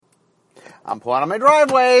I'm pulling out of my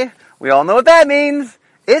driveway. We all know what that means.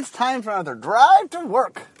 It's time for another drive to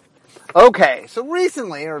work. Okay, so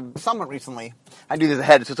recently, or somewhat recently, I do this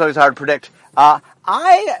ahead, so it's always hard to predict.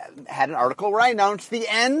 I had an article where I announced the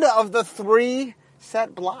end of the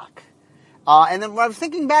 3-set block. And then when I was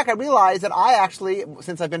thinking back, I realized that I actually,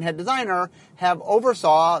 since I've been head designer, have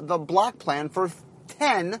oversaw the block plan for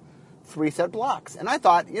 10 3-set blocks. And I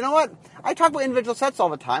thought, you know what? I talk about individual sets all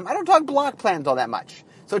the time. I don't talk block plans all that much.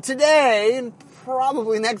 So today, and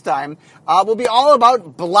probably next time, will be all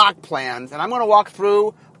about block plans. And I'm going to walk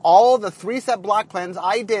through all the 3-set block plans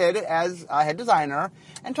I did as a head designer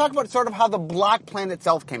and talk about sort of how the block plan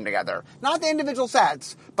itself came together. Not the individual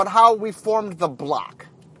sets, but how we formed the block.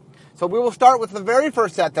 So we will start with the very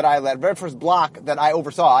first set that I led, very first block that I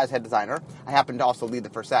oversaw as head designer. I happened to also lead the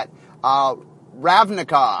first set.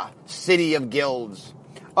 Ravnica, City of Guilds.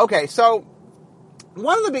 Okay, so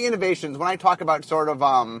one of the big innovations when I talk about sort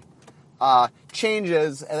of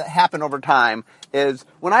changes that happen over time is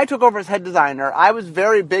when I took over as head designer, I was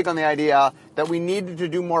very big on the idea that we needed to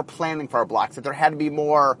do more planning for our blocks, that there had to be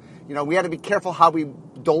more, we had to be careful how we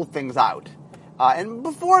dole things out. And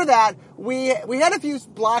before that, we had a few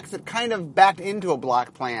blocks that kind of backed into a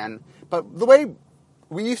block plan. But the way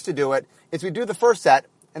we used to do it is we'd do the first set,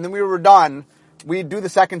 and then we were done. We'd do the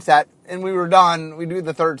second set, and we were done. We'd do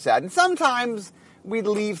the third set. And sometimes we'd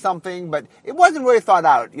leave something, but it wasn't really thought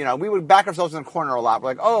out. We would back ourselves in a corner a lot.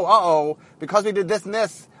 We're like, because we did this and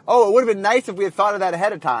this. It would have been nice if we had thought of that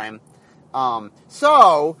ahead of time.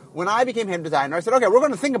 So when I became head designer, I said, okay, we're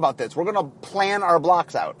going to think about this. We're going to plan our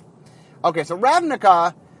blocks out. Okay, so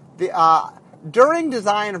Ravnica, during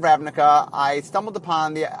design of Ravnica, I stumbled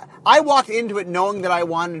upon I walked into it knowing that I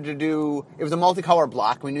wanted to do, it was a multicolor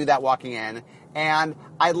block, we knew that walking in, and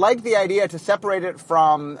I liked the idea to separate it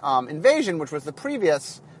from Invasion, which was the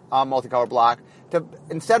previous multicolor block, to,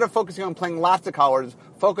 instead of focusing on playing lots of colors,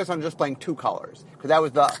 focus on just playing 2 colors, because that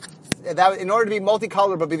was in order to be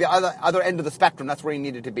multicolored but be the other end of the spectrum, that's where you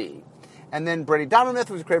needed to be. And then Brady Donovan,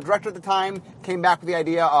 who was the creative director at the time, came back with the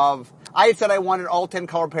idea of, I had said I wanted all 10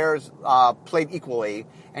 color pairs played equally,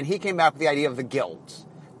 and he came back with the idea of the guilds.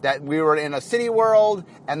 That we were in a city world,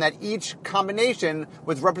 and that each combination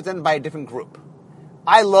was represented by a different group.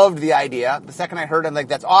 I loved the idea. The second I heard it, I'm like,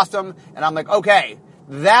 that's awesome. And I'm like, okay,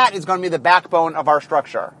 that is going to be the backbone of our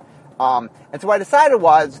structure. And so what I decided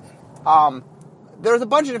was, there's a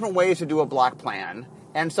bunch of different ways to do a block plan.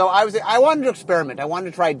 And so I wanted to experiment. I wanted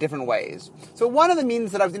to try different ways. So one of the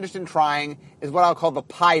means that I was interested in trying is what I'll call the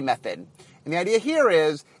pie method. And the idea here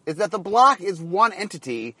is that the block is one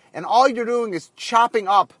entity, and all you're doing is chopping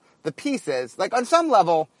up the pieces. Like, on some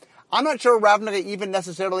level, I'm not sure Ravnica even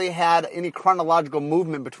necessarily had any chronological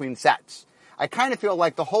movement between sets. I kind of feel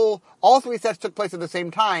like all 3 sets took place at the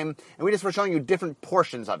same time, and we just were showing you different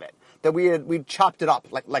portions of it. That we chopped it up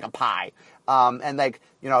like a pie. And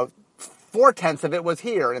 4/10 of it was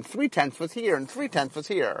here, and 3/10 was here, and 3/10 was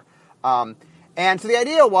here. And so the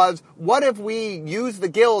idea was, what if we used the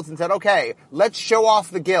guilds and said, okay, let's show off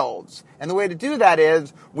the guilds. And the way to do that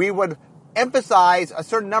is we would emphasize a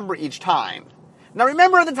certain number each time. Now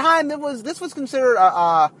remember, at the time, this was considered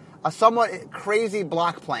a somewhat crazy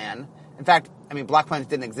block plan. In fact, block plans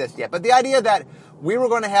didn't exist yet. But the idea that we were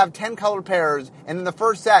going to have 10 color pairs, and in the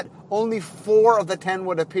first set, only 4 of the 10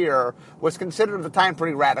 would appear, was considered at the time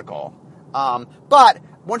pretty radical. But,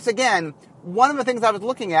 once again, one of the things I was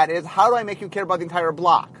looking at is, how do I make you care about the entire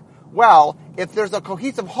block? Well, if there's a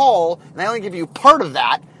cohesive whole, and I only give you part of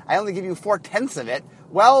that, I only give you 4/10 of it,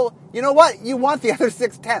 well, you know what? You want the other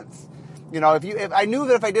 6/10. If I knew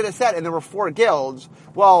that if I did a set and there were 4 guilds,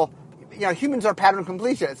 well, humans are pattern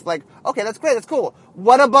completionists. Like, okay, that's great, that's cool.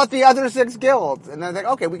 What about the other 6 guilds? And then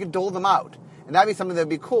okay, we could dole them out. And that'd be something that'd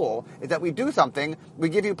be cool, is that we do something, we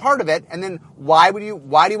give you part of it, and then why do you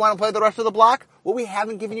want to play the rest of the block? Well, we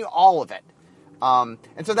haven't given you all of it.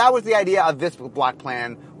 And so that was the idea of this block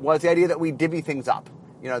plan, was the idea that we divvy things up.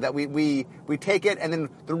 That we take it, and then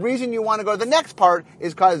the reason you want to go to the next part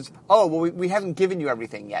is because, we haven't given you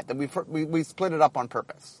everything yet, that we split it up on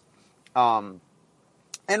purpose.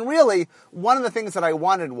 And really, one of the things that I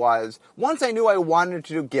wanted was, once I knew I wanted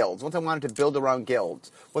to do guilds, once I wanted to build around guilds,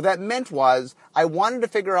 what that meant was, I wanted to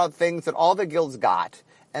figure out things that all the guilds got,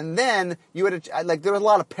 and then there was a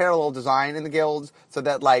lot of parallel design in the guilds, so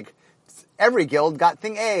that every guild got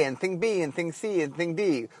thing A, and thing B, and thing C, and thing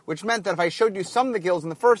D, which meant that if I showed you some of the guilds in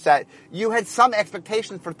the first set, you had some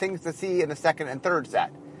expectations for things to see in the second and third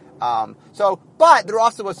set. But there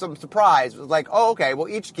also was some surprise. It was like,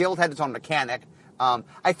 each guild had its own mechanic.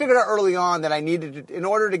 I figured out early on that I needed to, in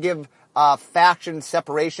order to give faction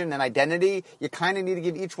separation and identity, you kind of need to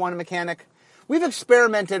give each one a mechanic. we've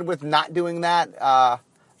experimented with not doing that.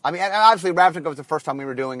 Obviously, Ravnica was the first time we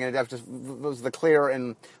were doing it. It was the clear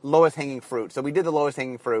and lowest hanging fruit. So we did the lowest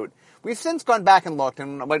hanging fruit. We've since gone back and looked,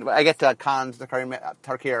 and when I get to Khan's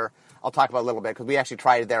Tarkir, I'll talk about a little bit, because we actually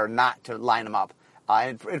tried there not to line them up.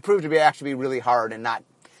 And it proved to be actually really hard, and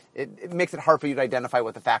it makes it hard for you to identify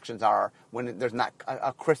what the factions are when there's not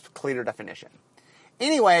a crisp, clear definition.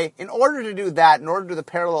 Anyway, in order to do that, in order to do the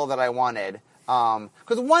parallel that I wanted,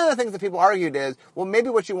 because one of the things that people argued is, well, maybe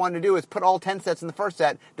what you want to do is put all 10 sets in the first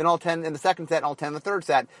set, then all 10 in the second set, and all 10 in the third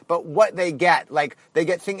set. But what they get, like, they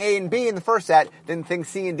get thing A and B in the first set, then thing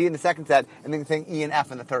C and D in the second set, and then thing E and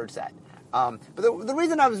F in the third set. But the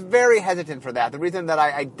reason I was very hesitant for that, the reason that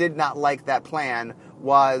I did not like that plan,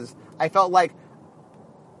 was I felt like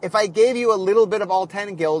if I gave you a little bit of all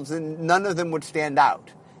 10 guilds, then none of them would stand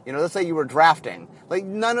out. Let's say you were drafting. Like,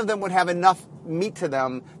 none of them would have enough meat to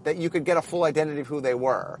them that you could get a full identity of who they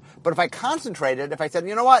were. But if I concentrated, if I said,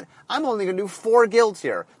 you know what, I'm only going to do 4 guilds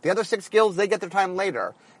here. The other 6 guilds, they get their time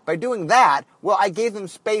later. By doing that, well, I gave them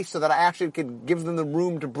space so that I actually could give them the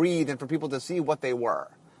room to breathe and for people to see what they were.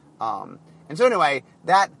 And so anyway,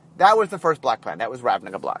 that was the first block plan. That was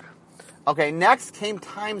Ravnica block. Okay, next came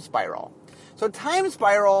Time Spiral. So Time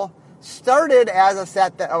Spiral started as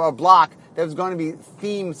a block that was going to be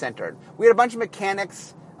theme-centered. We had a bunch of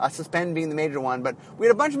mechanics, Suspend being the major one, but we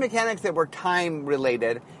had a bunch of mechanics that were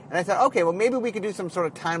time-related, and I thought, okay, well, maybe we could do some sort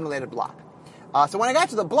of time-related block. So when I got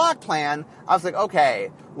to the block plan, I was like, okay,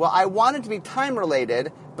 well, I want it to be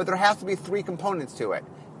time-related, but there has to be 3 components to it.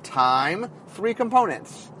 Time, 3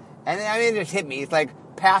 components. And it just hit me. It's like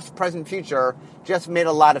past, present, future just made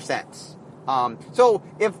a lot of sense. So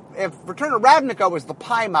if Return to Ravnica was the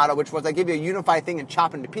pie model, which was I give you a unified thing and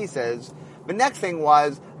chop into pieces, the next thing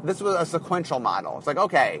was, this was a sequential model. It's like,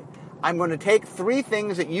 okay, I'm going to take 3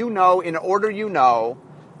 things that you know in order you know.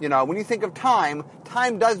 When you think of time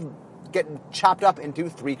does get chopped up into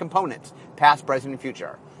 3 components, past, present, and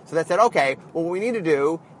future. So that said, okay, well, what we need to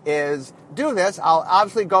do is do this. I'll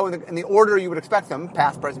obviously go in the order you would expect them,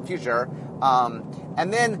 past, present, future.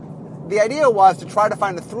 And then the idea was to try to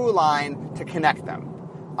find a through line to connect them.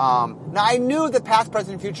 Now, I knew that past,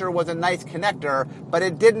 present, future was a nice connector, but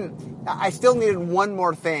I still needed one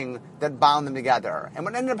more thing that bound them together. And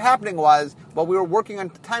what ended up happening was, while we were working on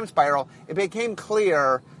Time Spiral, it became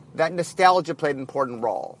clear that nostalgia played an important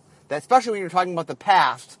role. That especially when you're talking about the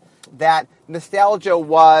past, that nostalgia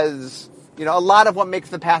was, a lot of what makes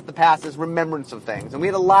the past is remembrance of things. And we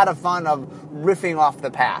had a lot of fun of riffing off the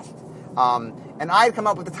past. And I had come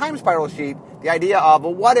up with the Time Spiral sheet, the idea of,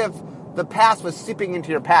 well, what if the past was seeping into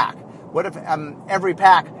your pack? What if every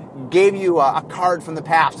pack gave you a card from the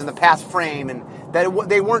past in the past frame, and that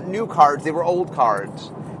they weren't new cards, they were old cards,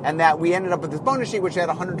 and that we ended up with this bonus sheet which had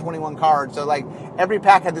 121 cards, so like every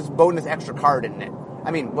pack had this bonus extra card in it.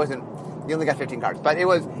 You only got 15 cards, but it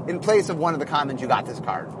was in place of one of the commons you got this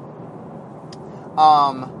card.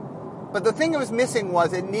 But the thing it was missing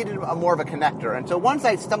was it needed more of a connector. And so once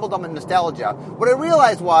I stumbled on nostalgia, what I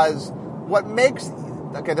realized was what makes...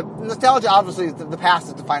 Okay, the nostalgia, obviously, the past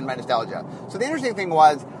is defined by nostalgia. So the interesting thing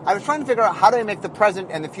was, I was trying to figure out how do I make the present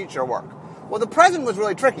and the future work. Well, the present was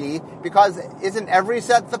really tricky, because isn't every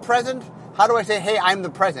set the present? How do I say, hey, I'm the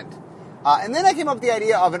present? And then I came up with the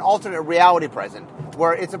idea of an alternate reality present,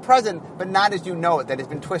 where it's a present, but not as you know it, that has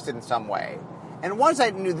been twisted in some way. And once I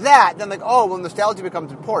knew that, then nostalgia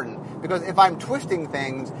becomes important, because if I'm twisting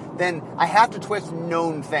things, then I have to twist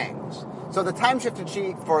known things. So the time-shifted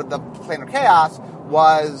sheet for the Planar Chaos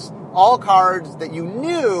was all cards that you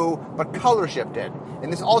knew, but color-shifted. In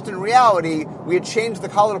this alternate reality, we had changed the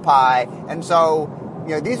color pie, and so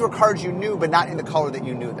these were cards you knew, but not in the color that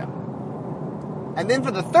you knew them. And then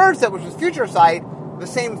for the third set, which was Future Sight, the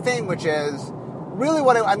same thing, which is really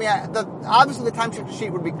obviously the time-shifted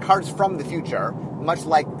sheet would be cards from the future, much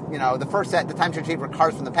like, the first set, the time-shifted sheet were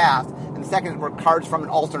cards from the past, and the second were cards from an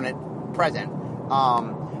alternate present.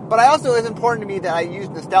 But it was important to me that I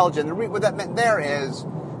used nostalgia, and what that meant there is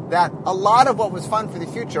that a lot of what was fun for the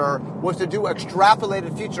future was to do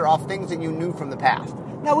extrapolated future off things that you knew from the past.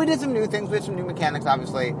 Now, we did some new things, we had some new mechanics,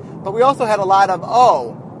 obviously, but we also had a lot of,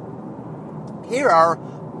 here are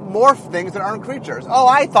morph things that aren't creatures.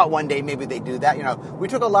 I thought one day maybe they'd do that. We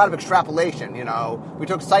took a lot of extrapolation. We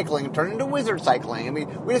took cycling and turned it into wizard cycling. And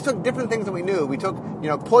we just took different things that we knew. We took,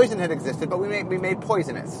 poison had existed, but we made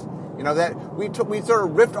poisonous. That we sort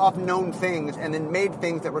of ripped off known things and then made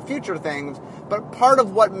things that were future things. But part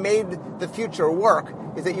of what made the future work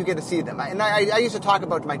is that you get to see them. And I used to talk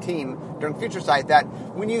about to my team during Future Sight that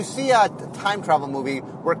when you see a time travel movie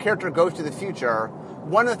where a character goes to the future,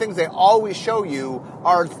 one of the things they always show you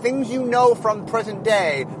are things you know from present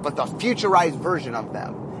day, but the futurized version of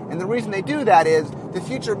them. And the reason they do that is the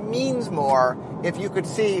future means more if you could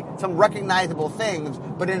see some recognizable things,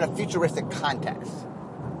 but in a futuristic context.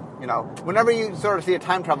 You know, whenever you sort of see a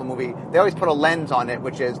time travel movie, they always put a lens on it,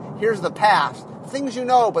 which is, here's the past, things you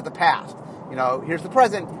know, but the past. You know, here's the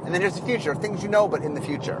present, and then here's the future, things you know, but in the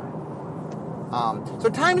future. So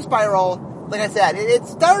Time Spiral, like I said, it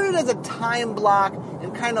started as a time block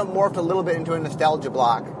and kind of morphed a little bit into a nostalgia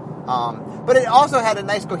block. But it also had a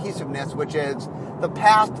nice cohesiveness, which is the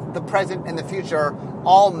past, the present, and the future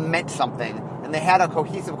all meant something. And they had a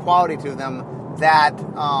cohesive quality to them that,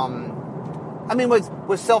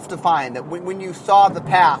 was self-defined. That when you saw the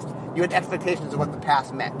past, you had expectations of what the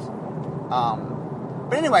past meant.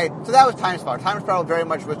 But anyway, so that was Time Spiral. Time Spiral very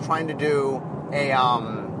much was trying to do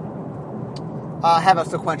have a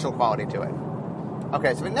sequential quality to it.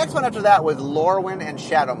 Okay, so the next one after that was Lorwyn and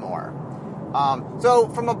Shadowmoor. So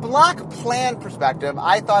from a block plan perspective,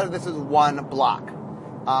 I thought of this as one block.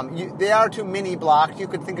 They are two mini blocks. You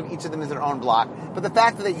could think of each of them as their own block. But the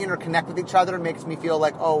fact that they interconnect with each other makes me feel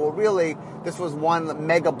like, oh, well, really, this was one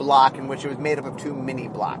mega block in which it was made up of two mini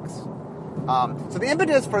blocks. So the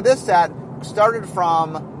impetus for this set started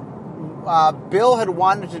from Bill had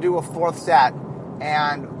wanted to do a fourth set,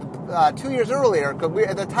 and 2 years earlier, because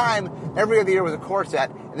at the time, every other year was a core set,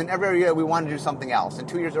 and then every other year we wanted to do something else. And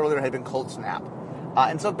 2 years earlier had been Cold Snap.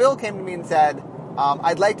 And so Bill came to me and said,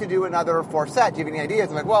 I'd like to do another fourth set. Do you have any ideas?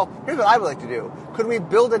 I'm like, well, here's what I would like to do. Could we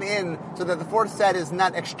build it in so that the fourth set is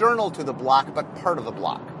not external to the block, but part of the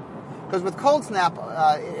block? Because with Cold Snap,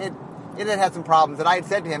 it had had some problems, and I had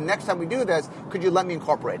said to him, next time we do this, could you let me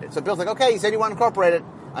incorporate it? So Bill's like, okay, you said you want to incorporate it.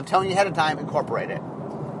 I'm telling you ahead of time, incorporate it.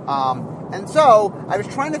 And so I was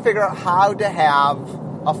trying to figure out how to have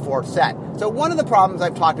a fourth set. So one of the problems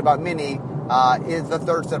I've talked about mini is the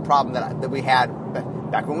third set problem that we had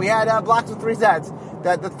back when we had blocks with 3 sets,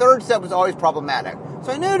 that the third set was always problematic.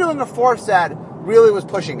 So I knew doing a fourth set really was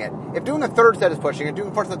pushing it. If doing a third set is pushing it, doing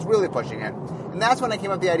a fourth set's really pushing it. And that's when I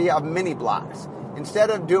came up with the idea of mini blocks. Instead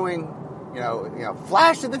of doing,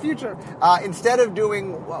 flash to the future, instead of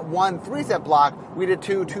doing one 3-set block, we did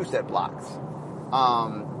 2 2-set blocks.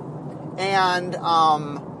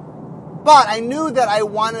 But I knew that I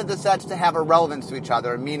wanted the sets to have a relevance to each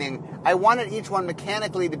other, meaning I wanted each one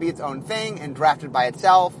mechanically to be its own thing and drafted by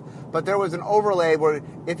itself, but there was an overlay where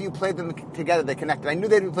if you played them together, they connected. I knew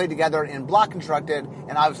they'd be played together in block constructed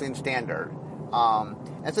and obviously in standard.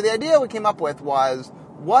 And so the idea we came up with was,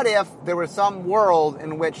 what if there was some world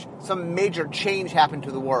in which some major change happened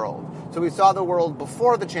to the world? So we saw the world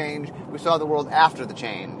before the change, we saw the world after the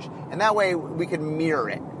change, and that way we could mirror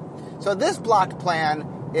it. So this blocked plan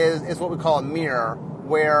is what we call a mirror,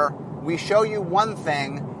 where we show you one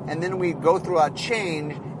thing, and then we go through a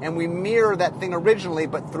change, and we mirror that thing originally,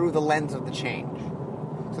 but through the lens of the change.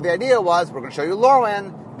 So the idea was, we're going to show you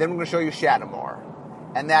Lorwyn, then we're going to show you Shadowmoor.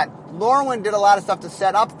 And that Lorwyn did a lot of stuff to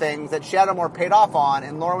set up things that Shadowmoor paid off on,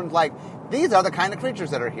 and Lorwyn's like, these are the kind of creatures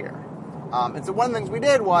that are here. And so one of the things we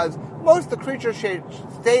did was, most of the creatures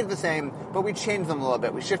stayed the same, but we changed them a little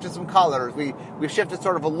bit. We shifted some colors. We shifted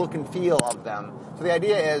sort of a look and feel of them. So the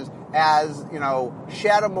idea is, as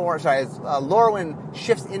Lorwyn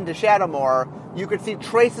shifts into Shadowmoor, you could see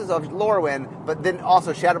traces of Lorwyn, but then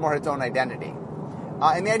also Shadowmoor had its own identity.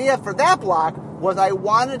 And the idea for that block was I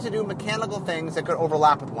wanted to do mechanical things that could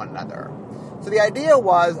overlap with one another. So the idea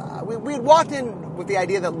was, we had walked in with the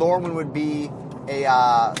idea that Lorwyn would be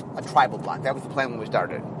a tribal block. That was the plan when we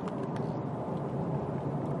started.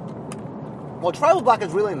 Well, tribal block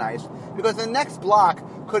is really nice because the next block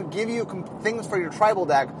could give you things for your tribal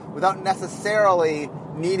deck without necessarily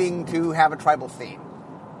needing to have a tribal theme.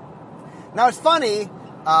 Now, it's funny,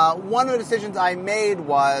 one of the decisions I made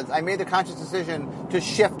was I made the conscious decision to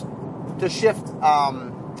shift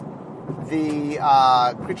the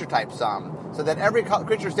creature type some, so that every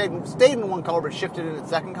creature stayed in one color but shifted in its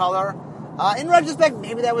second color. In retrospect,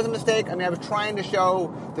 maybe that was a mistake. I mean, I was trying to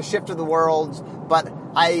show the shift of the worlds, but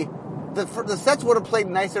the sets would have played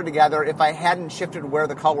nicer together if I hadn't shifted where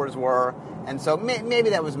the colors were, and so maybe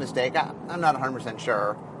that was a mistake. I'm not 100%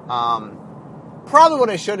 sure. Probably what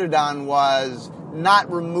I should have done was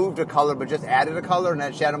not removed a color, but just added a color, and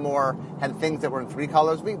that Shadowmoor had things that were in 3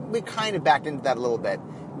 colors. We kind of backed into that a little bit.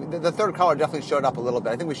 The third color definitely showed up a little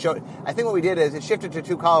bit. I think what we did is it shifted to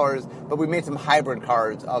 2 colors, but we made some hybrid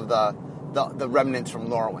cards of the remnants from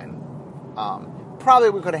Lorwyn. Probably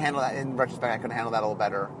we could have handled that, in retrospect, I could have handled that a little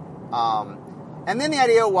better. And then the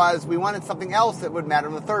idea was we wanted something else that would matter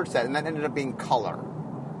in the third set, and that ended up being color.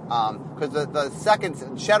 Because the second,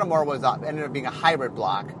 Shadowmoor ended up being a hybrid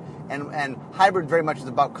block, and hybrid very much is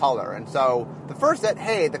about color. And so the first set,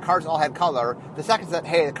 hey, the cards all had color. The second set,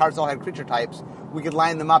 hey, the cards all had creature types. We could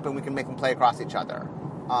line them up and we can make them play across each other.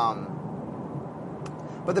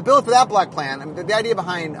 But the build for that black plan, I mean, the idea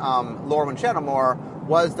behind Lorwyn Shadowmoor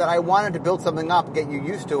was that I wanted to build something up, get you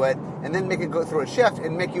used to it, and then make it go through a shift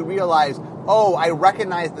and make you realize, oh, I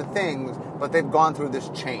recognize the things, but they've gone through this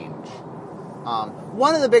change.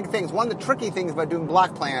 One of the big things, one of the tricky things about doing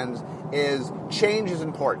block plans is change is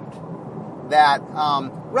important. That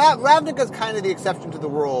Ravnica is kind of the exception to the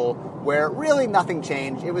rule, where really nothing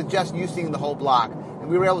changed. It was just you seeing the whole block, and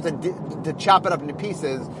we were able to chop it up into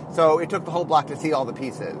pieces, so it took the whole block to see all the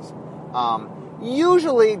pieces.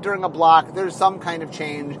 Usually during a block, there's some kind of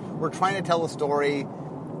change. We're trying to tell a story.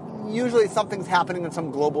 Usually something's happening on some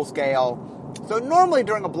global scale. So normally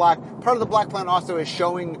during a block, part of the block plan also is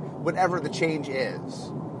showing whatever the change is.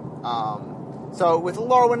 So with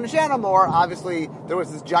Lorwyn and Shadowmoor, obviously there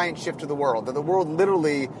was this giant shift to the world. That the world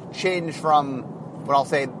literally changed from what I'll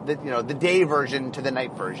say, the day version to the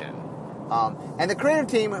night version. And the creative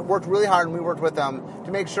team worked really hard, and we worked with them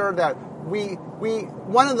to make sure that we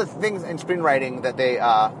one of the things in screenwriting that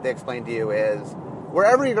they explain to you is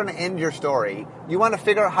wherever you're going to end your story, you want to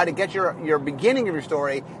figure out how to get your beginning of your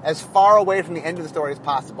story as far away from the end of the story as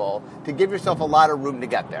possible to give yourself a lot of room to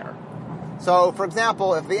get there. So, for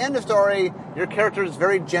example, if the end of the story, your character is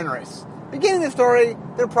very generous. Beginning of the story,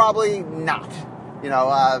 they're probably not.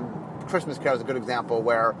 Christmas Carol is a good example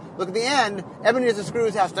where, look, at the end, Ebenezer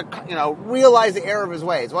Scrooge has to, realize the error of his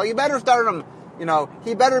ways. Well, you better start him,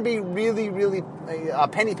 he better be really, really a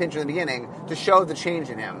penny pincher in the beginning to show the change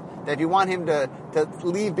in him. That if you want him to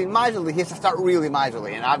leave being miserly, he has to start really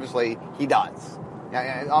miserly, and obviously he does.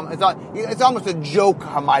 It's almost a joke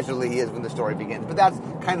how miserly he is when the story begins, but that's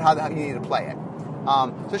kind of how you need to play it.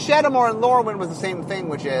 So Shadowmoor and Lorwyn was the same thing,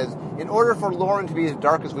 which is, in order for Lorwyn to be as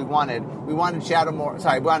dark as we wanted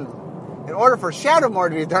in order for Shadowmoor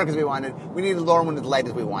to be as dark as we wanted, we needed Lorwyn as light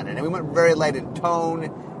as we wanted. And we went very light in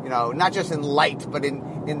tone, not just in light, but it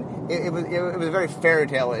was very fairy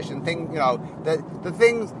tale-ish. And the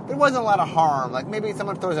things, there wasn't a lot of harm. Like maybe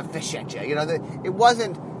someone throws a fish at you. It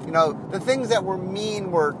wasn't, the things that were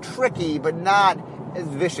mean were tricky, but not as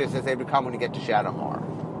vicious as they become when you get to Shadowmoor.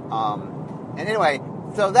 And anyway,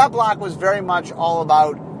 so that block was very much all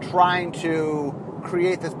about trying to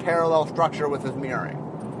create this parallel structure with this mirroring.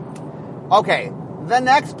 Okay, the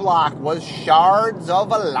next block was Shards of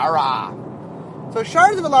Alara. So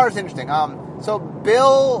Shards of Alara is interesting. So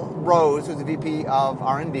Bill Rose, who's the VP of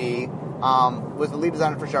R&D, was the lead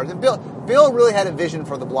designer for Shards. And Bill really had a vision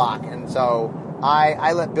for the block, and so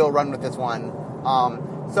I let Bill run with this one.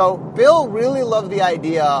 So Bill really loved the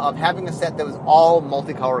idea of having a set that was all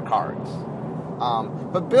multicolor cards.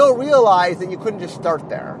 But Bill realized that you couldn't just start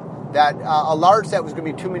there. That a large set was going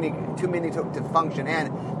to be too many to function,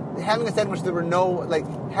 and having a set in which there were no,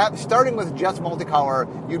 starting with just multicolor,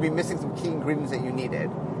 you'd be missing some key ingredients that you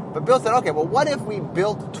needed. But Bill said, okay, well, what if we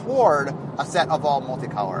built toward a set of all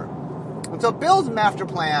multicolor? And so Bill's master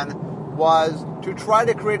plan was to try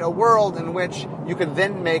to create a world in which you could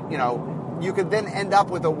then end up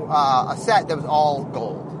with a set that was all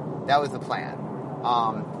gold. That was the plan.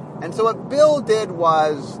 And so what Bill did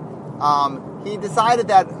was, he decided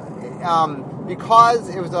that because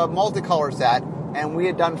it was a multicolor set, and we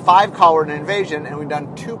had done 5-color in Invasion, and we'd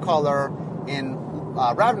done 2-color in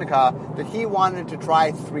Ravnica, that he wanted to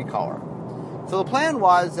try 3-color. So the plan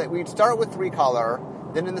was that we'd start with 3-color,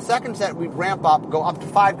 then in the second set we'd ramp up, go up to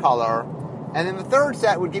 5-color, and then the third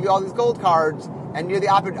set would give you all these gold cards, and you had the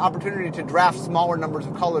opportunity to draft smaller numbers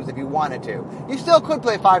of colors if you wanted to. You still could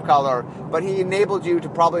play 5-color, but he enabled you to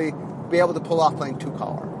probably be able to pull off playing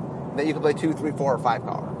 2-color. That you could play 2, 3, 4, or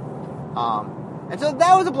 5-color. And so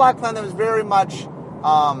that was a block plan that was very much,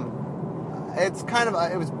 it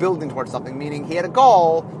was building towards something, meaning he had a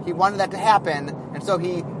goal, he wanted that to happen, and so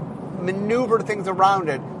he maneuvered things around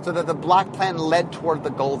it so that the block plan led toward the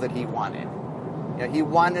goal that he wanted. He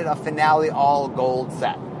wanted a finale all gold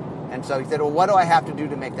set. And so he said, well, what do I have to do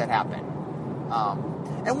to make that happen?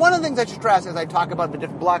 And one of the things I should stress as I talk about the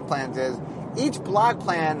different block plans is each block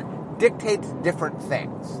plan dictates different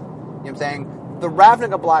things. You know what I'm saying? The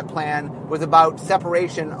Ravnica block plan was about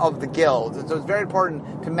separation of the guilds, and so it's very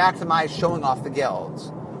important to maximize showing off the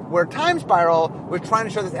guilds. Where Time Spiral was trying to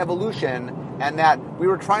show this evolution, and that we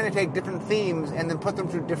were trying to take different themes and then put them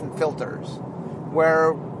through different filters.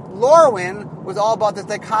 Where Lorwyn was all about this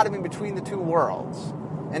dichotomy between the two worlds,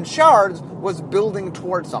 and Shards was building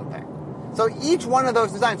towards something. So each one of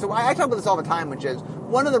those designs, so I talk about this all the time, which is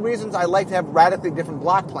one of the reasons I like to have radically different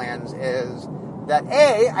block plans is that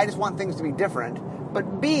A, I just want things to be different,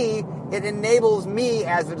 but B, it enables me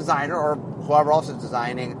as the designer, or whoever else is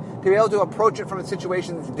designing, to be able to approach it from a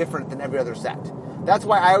situation that's different than every other set. That's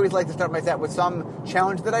why I always like to start my set with some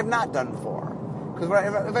challenge that I've not done before. Because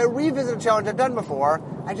if I revisit a challenge I've done before,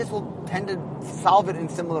 I just will tend to solve it in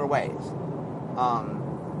similar ways.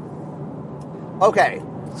 Okay,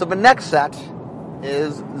 so the next set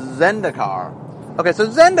is Zendikar. Okay, so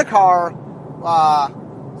Zendikar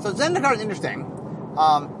is interesting.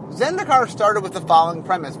 Zendikar started with the following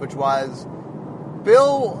premise, which was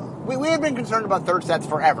we had been concerned about third sets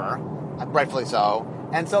forever, rightfully so,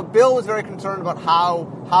 and so Bill was very concerned about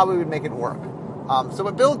how we would make it work. So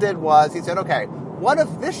what Bill did was he said, okay, what if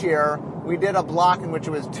this year we did a block in which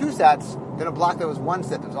it was 2 sets, then a block that was 1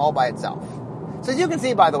 set that was all by itself. So as you can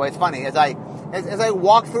see, by the way, it's funny, as I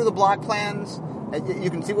walk through the block plans, you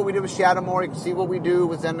can see what we did with Shadowmoor, you can see what we do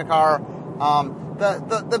with Zendikar.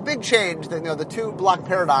 The big change, the 2 block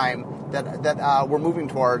paradigm that we're moving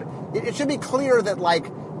toward, it should be clear that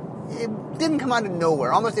it didn't come out of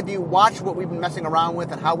nowhere. Almost if you watch what we've been messing around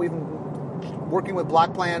with and how we've been working with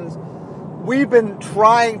block plans, we've been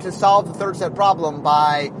trying to solve the third set problem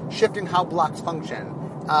by shifting how blocks function.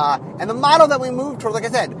 And the model that we moved toward, like I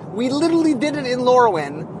said, we literally did it in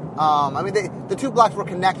Lorwyn. The 2 blocks were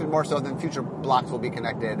connected more so than future blocks will be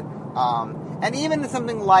connected. And even in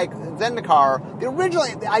something like Zendikar,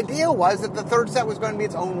 the idea was that the third set was going to be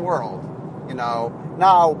its own world.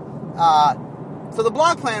 So the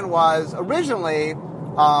block plan was originally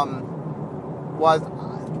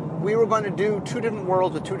we were going to do 2 different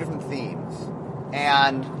worlds with 2 different themes.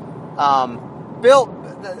 And Bill,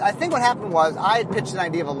 I think what happened was I had pitched an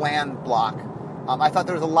idea of a land block. I thought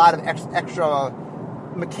there was a lot of extra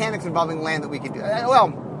mechanics involving land that we could do.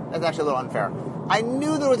 Well, that's actually a little unfair. I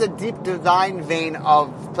knew there was a deep design vein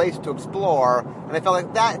of place to explore, and I felt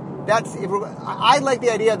like I like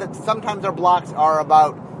the idea that sometimes our blocks are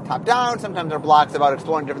about top-down, sometimes our blocks are about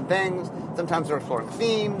exploring different things, sometimes they're exploring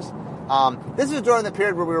themes. This was during the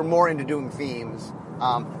period where we were more into doing themes.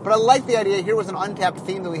 But I liked the idea. Here was an untapped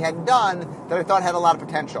theme that we hadn't done that I thought had a lot of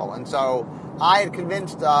potential. And so I had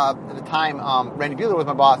convinced, at the time, Randy Buehler was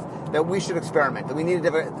my boss, that we should experiment, that we needed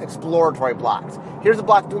to have exploratory blocks. Here's a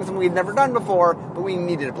block doing something we'd never done before, but we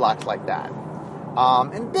needed blocks like that.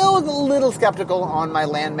 And Bill was a little skeptical on my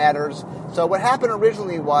land matters. So what happened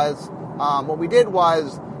originally was, what we did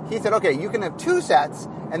was, he said, okay, you can have 2 sets,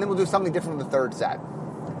 and then we'll do something different with the third set.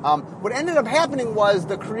 What ended up happening was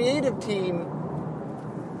the creative team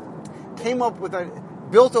came up with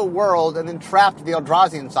built a world and then trapped the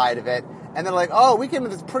Eldrazi inside of it. And they're like, oh, we came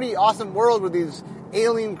with this pretty awesome world where these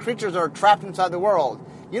alien creatures are trapped inside the world.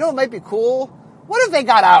 You know what might be cool? What if they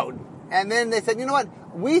got out? And then they said, you know what?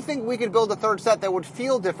 We think we could build a third set that would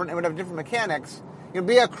feel different and would have different mechanics.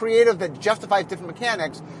 Be a creative that justifies different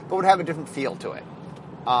mechanics, but would have a different feel to it.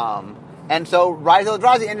 And so Rise of the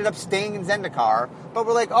Eldrazi ended up staying in Zendikar, but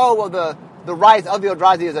we're like, oh, well, the Rise of the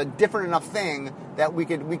Eldrazi is a different enough thing that we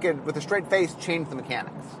could, with a straight face, change the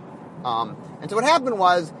mechanics. And so what happened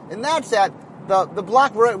was, in that set, the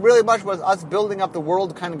block really much was us building up the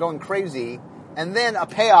world kind of going crazy, and then a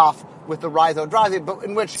payoff with the Rise of Eldrazi, but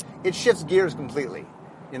in which it shifts gears completely.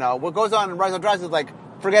 What goes on in Rise of Eldrazi is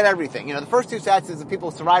forget everything. The first 2 sets is the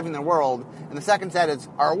people surviving their world, and the second set is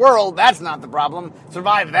our world, that's not the problem,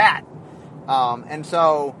 survive that. And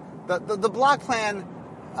so the block plan,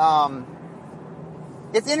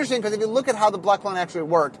 it's interesting because if you look at how the block plan actually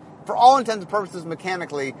worked, for all intents and purposes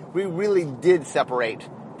mechanically, we really did separate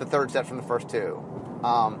the third set from the first 2.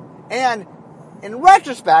 And in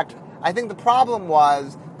retrospect, I think the problem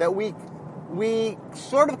was that we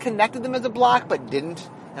sort of connected them as a block but didn't,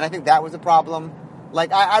 and I think that was the problem.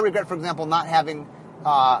 I regret, for example, not having...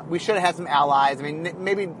 we should have had some allies. I mean,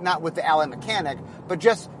 maybe not with the ally mechanic, but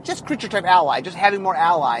just creature-type ally, just having more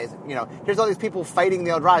allies. Here's all these people fighting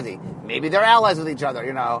the Eldrazi. Maybe they're allies with each other,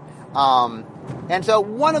 And so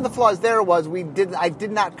one of the flaws there was I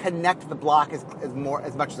did not connect the block as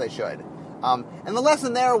much as I should. And the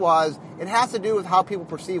lesson there was it has to do with how people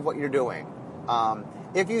perceive what you're doing.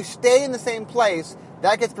 If you stay in the same place,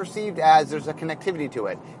 that gets perceived as there's a connectivity to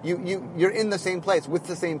it. You're in the same place with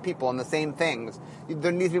the same people and the same things.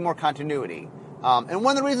 There needs to be more continuity. And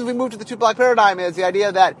one of the reasons we moved to the 2-block paradigm is the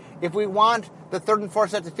idea that if we want the third and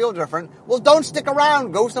fourth set to feel different, well, don't stick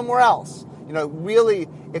around. Go somewhere else. Really,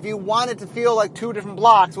 if you want it to feel like 2 different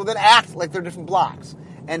blocks, well, then act like they're different blocks.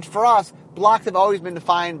 And for us, blocks have always been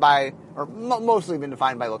defined by, or mostly been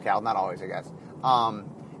defined by locale, not always, I guess.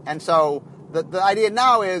 And so the idea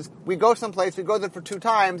now is we go someplace, we go there for 2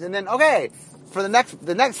 times, and then, okay, for the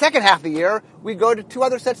next second half of the year, we go to 2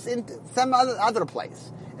 other sets in some other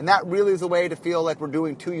place. And that really is a way to feel like we're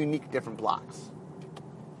doing 2 unique different blocks.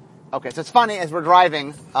 Okay, so it's funny, as we're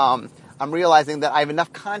driving, I'm realizing that I have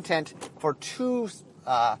enough content for 2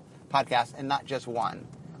 podcasts and not just one.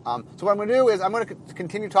 So what I'm going to do is I'm going to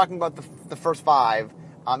continue talking about the first 5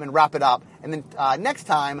 and wrap it up. And then next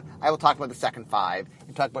time, I will talk about the second 5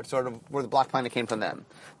 and talk about sort of where the Block Planet came from them.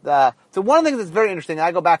 So one of the things that's very interesting,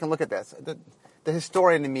 I go back and look at this. The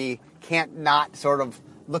historian in me can't not sort of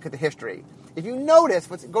look at the history. If you notice,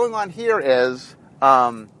 what's going on here is...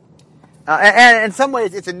 and in some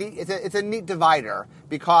ways, it's a neat divider,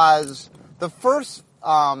 because the first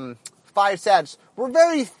 5 sets were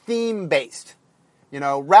very theme-based. You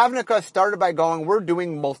know, Ravnica started by going, we're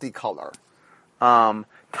doing multicolor.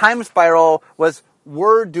 Time Spiral was,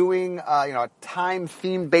 we're doing, time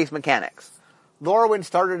theme-based mechanics. Lorwyn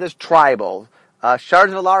started as tribal.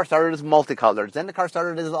 Shards of Alara started as multicolored. Zendikar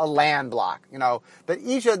started as a land block. You know, that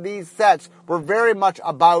each of these sets were very much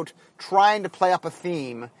about trying to play up a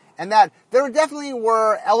theme. And that there definitely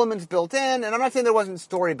were elements built in, and I'm not saying there wasn't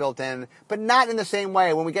story built in, but not in the same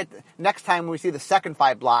way. When we get next time, when we see the second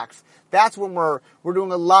 5 blocks, that's when we're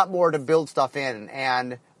doing a lot more to build stuff in.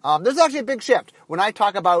 And there's actually a big shift when I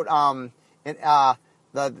talk about the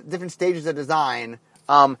different stages of design.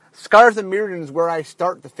 Scars of Mirrodin is where I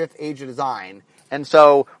start the 5th age of design. And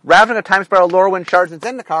so Ravnica, Time Spiral, Lorwyn, Shards, and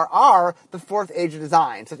Zendikar are the 4th age of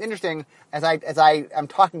design. So it's interesting as I am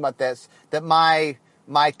talking about this that my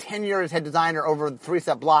 10 years as head designer over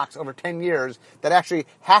 3-set blocks over 10 years, that actually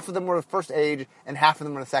half of them were the first age and half of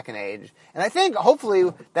them were the second age. And I think,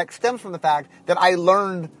 hopefully, that stems from the fact that I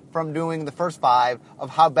learned from doing the first 5 of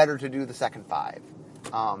how better to do the second 5.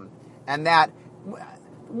 And that,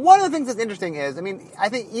 one of the things that's interesting is, I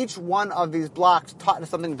think each one of these blocks taught us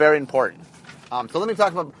something very important. So let me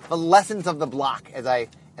talk about the lessons of the block as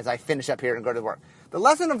I finish up here and go to work. The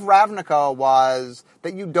lesson of Ravnica was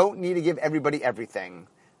that you don't need to give everybody everything.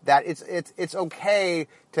 That it's okay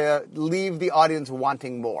to leave the audience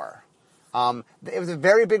wanting more. It was a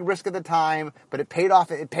very big risk at the time, but it paid off.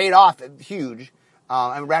 It paid off huge.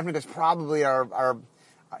 And Ravnica is probably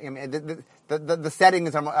the setting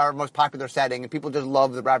is our most popular setting, and people just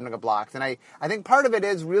love the Ravnica blocks. And I think part of it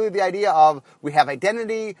is really the idea of we have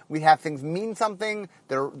identity, we have things mean something,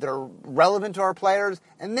 they're relevant to our players,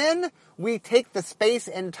 and then we take the space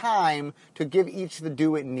and time to give each the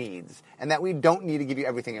due it needs, and that we don't need to give you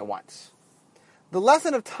everything at once. The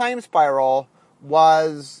lesson of Time Spiral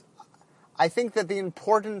was, I think that the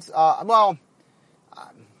importance, who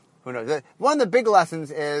knows? One of the big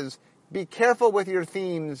lessons is be careful with your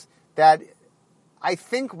themes. That I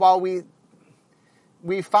think while we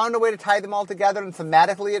found a way to tie them all together and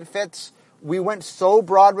thematically it fits, we went so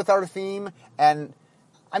broad with our theme. And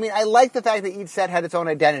I like the fact that each set had its own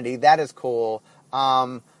identity. That is cool.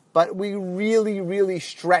 But we really, really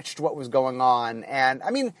stretched what was going on. And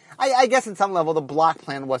I guess in some level the block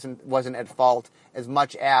plan wasn't at fault as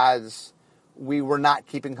much as we were not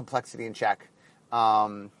keeping complexity in check.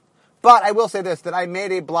 But I will say this, that I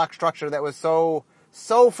made a block structure that was so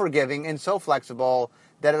forgiving and so flexible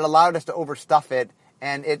that it allowed us to overstuff it.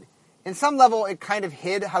 And it, in some level, it kind of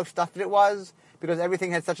hid how stuffed it was, because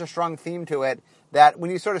everything had such a strong theme to it that when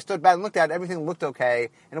you sort of stood back and looked at it, everything looked okay.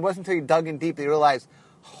 And it wasn't until you dug in deep that you realized,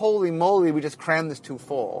 holy moly, we just crammed this too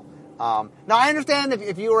full. Now, I understand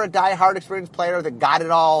if you were a die-hard experienced player that got it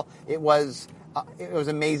all, it was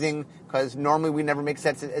amazing, because normally we never make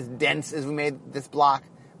sets as dense as we made this block.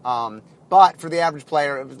 But for the average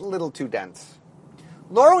player, it was a little too dense.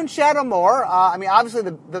 Lorwyn Shadowmoor, obviously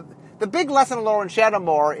the big lesson of Lorwyn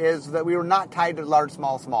Shadowmoor is that we were not tied to large,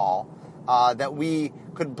 small, small. That we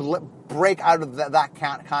could break out of that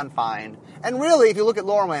confine. And really, if you look at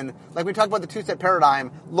Lorwyn, like we talked about the 2-set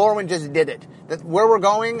paradigm, Lorwyn just did it. That where we're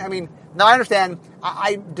going, now I understand,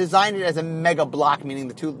 I designed it as a mega block, meaning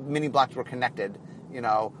the 2 mini blocks were connected.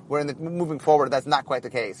 Where moving forward, that's not quite the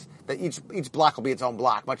case. That each block will be its own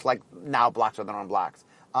block, much like now blocks are their own blocks.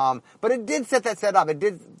 But it did set that set up. It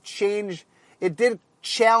did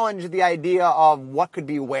challenge the idea of what could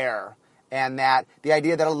be where, and that the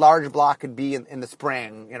idea that a large block could be in the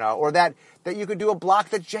spring, or that you could do a block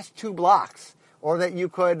that's just 2 blocks, or that you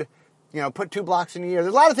could, put 2 blocks in a year.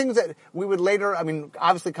 There's a lot of things that we would later,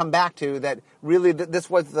 obviously come back to that really this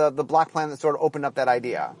was the block plan that sort of opened up that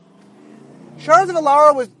idea. Shards of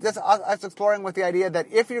Alara was just us exploring with the idea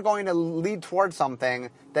that if you're going to lead towards something,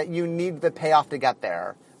 that you need the payoff to get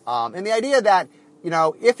there. And the idea that,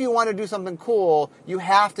 if you want to do something cool, you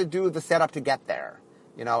have to do the setup to get there.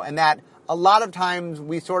 And that a lot of times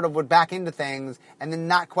we sort of would back into things and then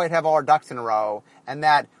not quite have all our ducks in a row. And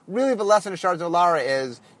that really the lesson of Shards of Alara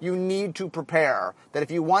is you need to prepare. That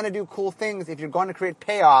if you want to do cool things, if you're going to create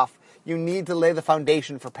payoff, you need to lay the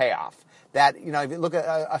foundation for payoff. that, if you look at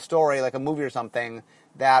a story like a movie or something,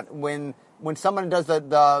 that when someone does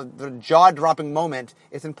the jaw-dropping moment,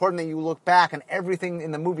 it's important that you look back and everything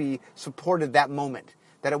in the movie supported that moment.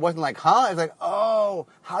 That it wasn't like, huh? It's like, oh,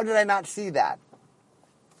 how did I not see that?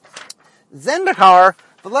 Zendikar,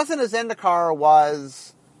 the lesson of Zendikar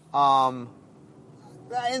was,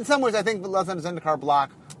 in some ways, I think the lesson of Zendikar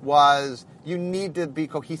block was you need to be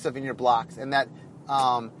cohesive in your blocks, and that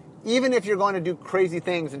even if you're going to do crazy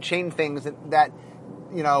things and change things, that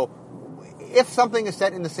if something is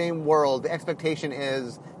set in the same world, the expectation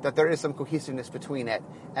is that there is some cohesiveness between it,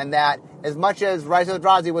 and that as much as Rise of the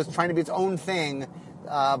Eldrazi was trying to be its own thing,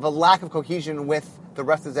 the lack of cohesion with the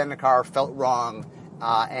rest of Zendikar felt wrong,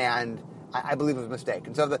 and I believe it was a mistake.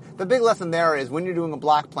 And so the big lesson there is when you're doing a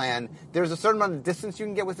block plan, there's a certain amount of distance you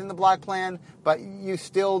can get within the block plan, but you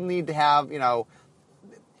still need to have,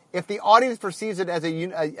 if the audience perceives it as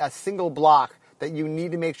a single block, that you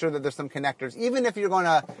need to make sure that there's some connectors, even if you're going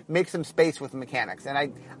to make some space with the mechanics. And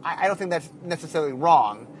I don't think that's necessarily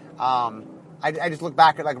wrong. I just look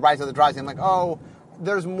back at like Rise of the Eldrazi and I'm like, oh,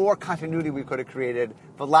 there's more continuity we could have created.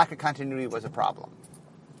 The lack of continuity was a problem.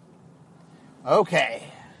 Okay.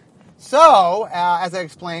 So, as I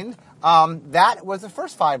explained, that was the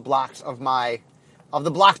first 5 blocks of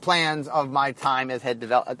the block plans of my time as head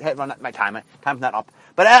developer. Well, not my time. Time's not up.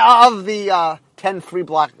 But of the 10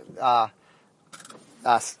 3-block,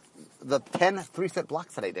 the 10 3-set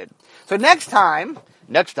blocks that I did. So next time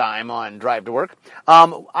on Drive to Work,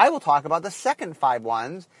 I will talk about the second 5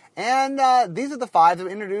 ones. And these are the 5 that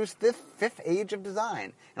introduced the 5th age of design.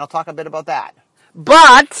 And I'll talk a bit about that.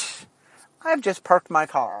 But I've just parked my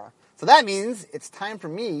car. So that means it's time for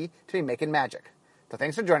me to be making magic. So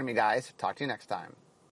thanks for joining me, guys. Talk to you next time.